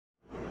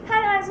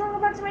welcome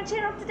back to my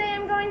channel. Today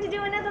I'm going to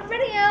do another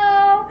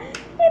video.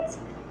 It's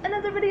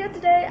another video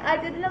today. I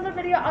did another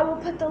video. I will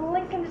put the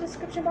link in the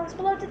description box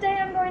below. Today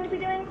I'm going to be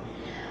doing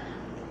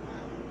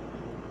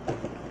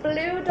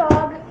Blue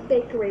Dog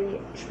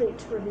Bakery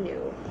treat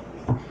review.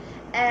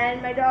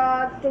 And my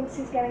dog thinks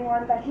he's getting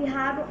one, but he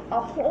had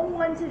a whole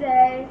one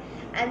today,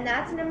 and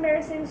that's an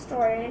embarrassing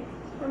story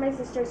for my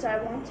sister, so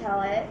I won't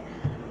tell it.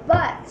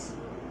 But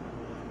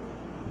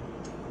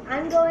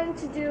I'm going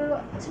to do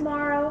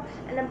tomorrow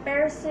an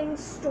embarrassing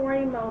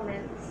story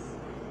moments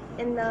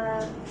in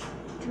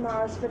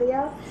tomorrow's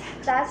video.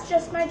 That's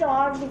just my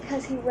dog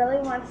because he really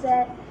wants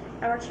it,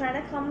 and we're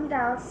trying to calm him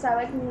down, so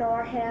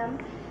ignore him.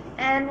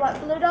 And what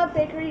Blue Dog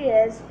Bakery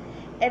is,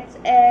 it's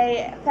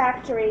a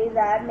factory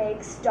that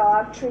makes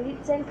dog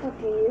treats and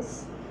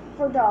cookies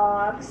for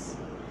dogs,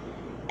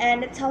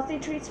 and it's healthy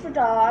treats for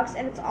dogs,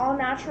 and it's all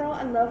natural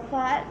and low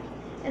fat,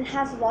 and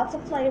has lots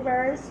of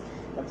flavors.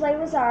 The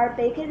flavors are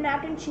bacon,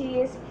 mac and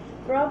cheese,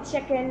 grilled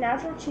chicken,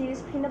 natural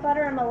cheese, peanut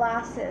butter, and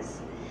molasses.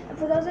 And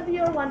for those of you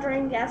who are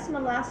wondering, yes,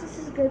 molasses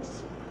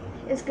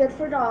is good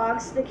for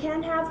dogs. They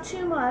can't have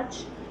too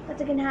much, but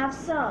they can have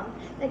some.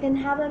 They can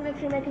have them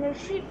if you're making a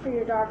treat for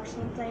your dog or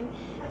something.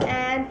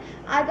 And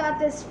I got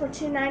this for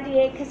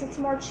 $2.98 because it's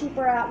more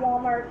cheaper at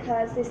Walmart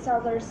because they sell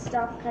their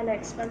stuff kind of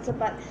expensive.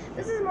 But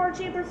this is more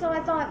cheaper, so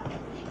I thought,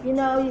 you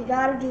know, you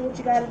gotta do what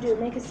you gotta do.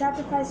 Make a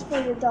sacrifice for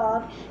your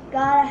dog.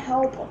 Gotta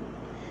help them.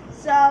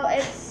 So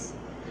it's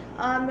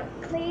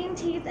clean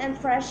teeth and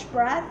fresh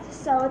breath.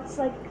 So it's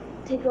like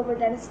takeover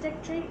dentist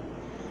treat.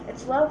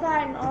 It's low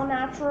fat and all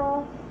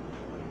natural.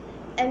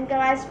 And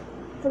guys,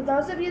 for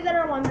those of you that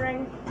are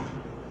wondering,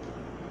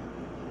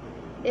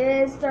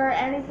 is there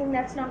anything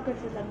that's not good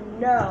for them?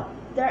 No.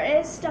 There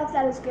is stuff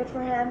that is good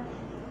for him.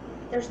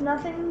 There's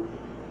nothing,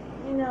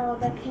 you know,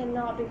 that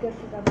cannot be good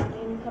for them. I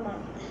mean, come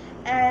on.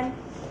 And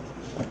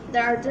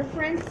there are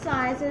different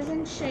sizes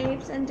and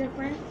shapes and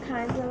different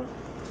kinds of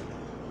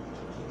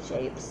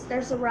shapes.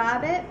 There's a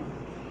rabbit,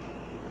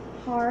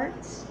 heart,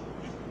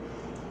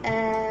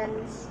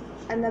 and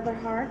another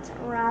heart,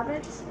 a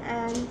rabbit,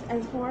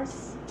 and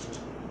horse,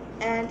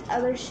 and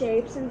other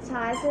shapes and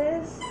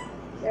sizes.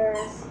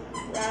 There's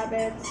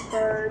rabbits,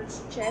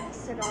 birds,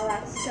 chicks, and all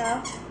that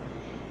stuff.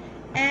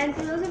 And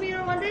for those of you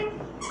who are wondering,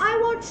 I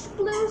watched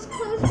Blue's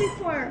Clues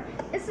before.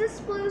 Is this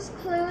Blue's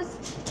Clues?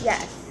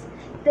 Yes.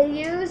 They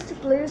used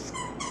Blue's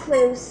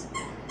Clues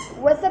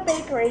with a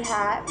bakery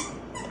hat.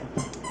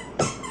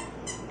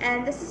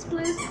 And this is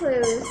Blue's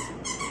Clues.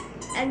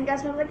 And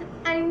guess what?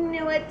 I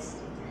knew it.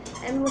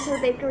 And with her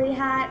bakery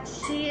hat,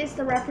 she is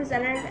the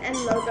representative and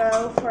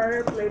logo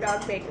for Blue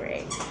Dog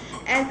Bakery.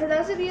 And for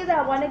those of you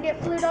that want to get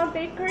Blue Dog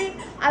Bakery,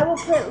 I will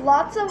put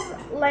lots of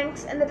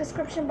links in the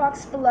description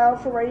box below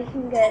for where you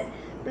can get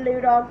Blue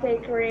Dog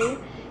Bakery.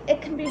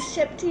 It can be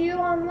shipped to you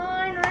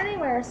online or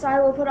anywhere, so I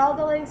will put all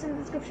the links in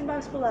the description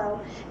box below.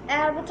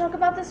 And we'll talk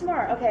about this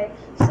more. Okay,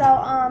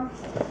 so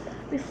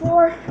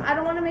before, I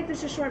don't want to make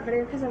this a short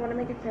video because I want to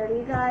make it fair to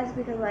you guys,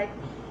 because like,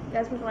 you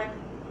guys be like,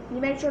 you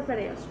make short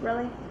videos,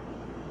 really?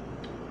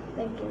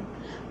 Thank you.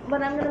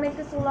 But I'm going to make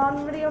this a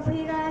long video for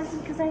you guys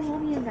because I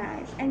love you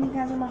guys and you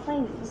guys are my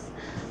friends.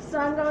 So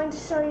I'm going to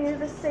show you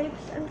the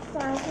shapes and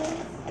sizes.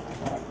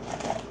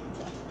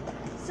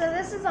 So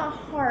this is a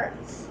heart.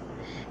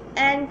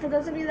 And for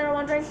those of you that are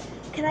wondering,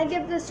 can I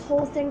give this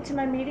whole thing to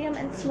my medium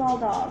and small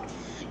dog?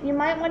 You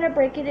might want to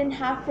break it in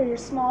half for your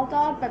small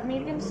dog, but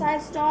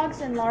medium-sized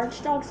dogs and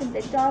large dogs and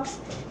big dogs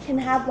can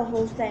have the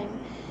whole thing.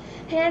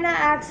 Hannah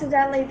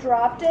accidentally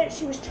dropped it.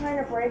 She was trying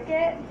to break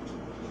it,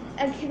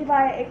 and Cutie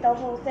Pie ate the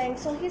whole thing,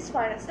 so he's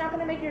fine. It's not going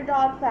to make your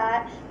dog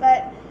fat,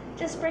 but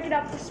just break it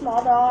up for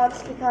small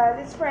dogs because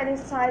it's for any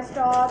size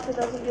dog, for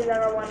those of you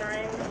that are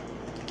wondering.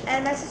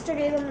 And my sister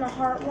gave him the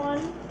heart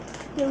one.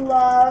 He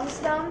loves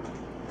them.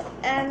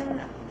 And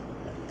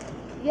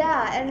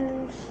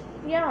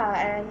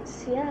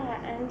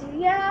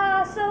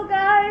so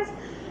guys,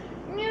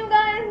 you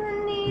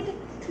guys need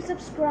to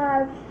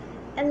subscribe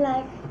and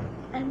like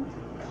and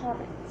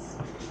comment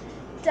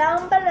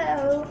down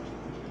below.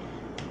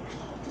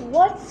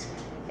 What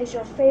is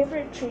your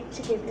favorite treat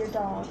to give your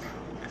dog?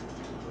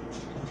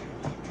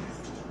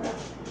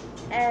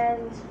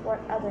 And what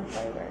other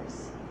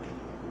flavors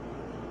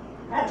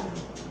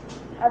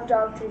of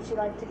dog treats you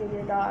like to give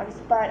your dogs?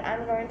 But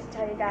I'm going to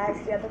tell you guys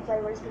the other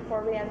flavors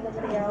before we end the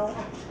video.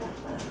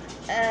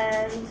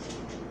 And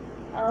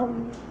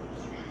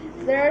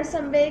there are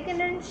some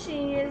bacon and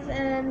cheese,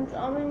 and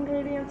all the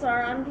ingredients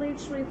are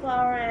unbleached wheat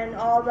flour and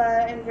all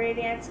the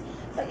ingredients.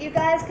 But you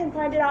guys can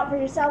find it out for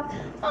yourself.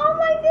 Oh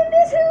my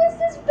goodness, who is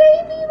this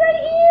baby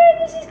right here?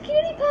 This is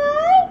Cutie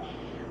Pie.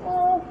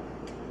 Oh,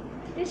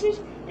 this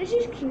is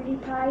Cutie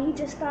Pie. He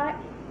just got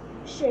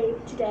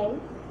shaved today.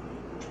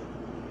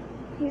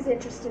 He's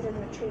interested in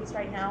the treats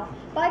right now.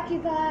 Bye,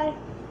 Cutie Pie.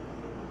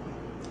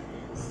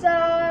 So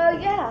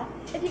yeah,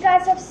 if you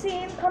guys have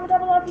seen, comment down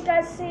below if you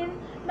guys seen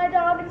my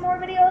dog and more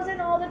videos and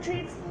all the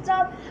treats and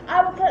stuff.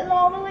 I will put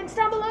all the links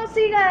down below.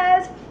 See you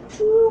guys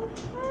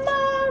tomorrow.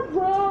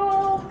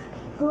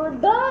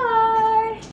 Goodbye.